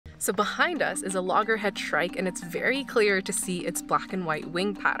So behind us is a loggerhead shrike, and it's very clear to see its black and white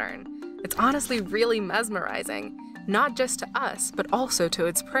wing pattern. It's honestly really mesmerizing, not just to us, but also to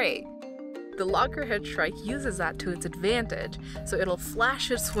its prey. The loggerhead shrike uses that to its advantage, so it'll flash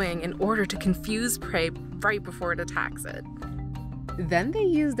its wing in order to confuse prey right before it attacks it. Then they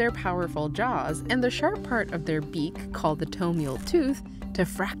use their powerful jaws and the sharp part of their beak, called the tomial tooth, to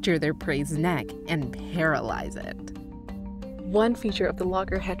fracture their prey's neck and paralyze it. One feature of the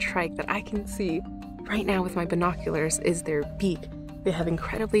loggerhead shrike that I can see right now with my binoculars is their beak. They have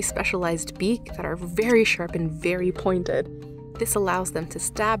incredibly specialized beak that are very sharp and very pointed. This allows them to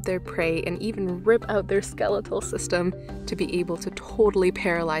stab their prey and even rip out their skeletal system to be able to totally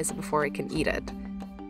paralyze it before it can eat it.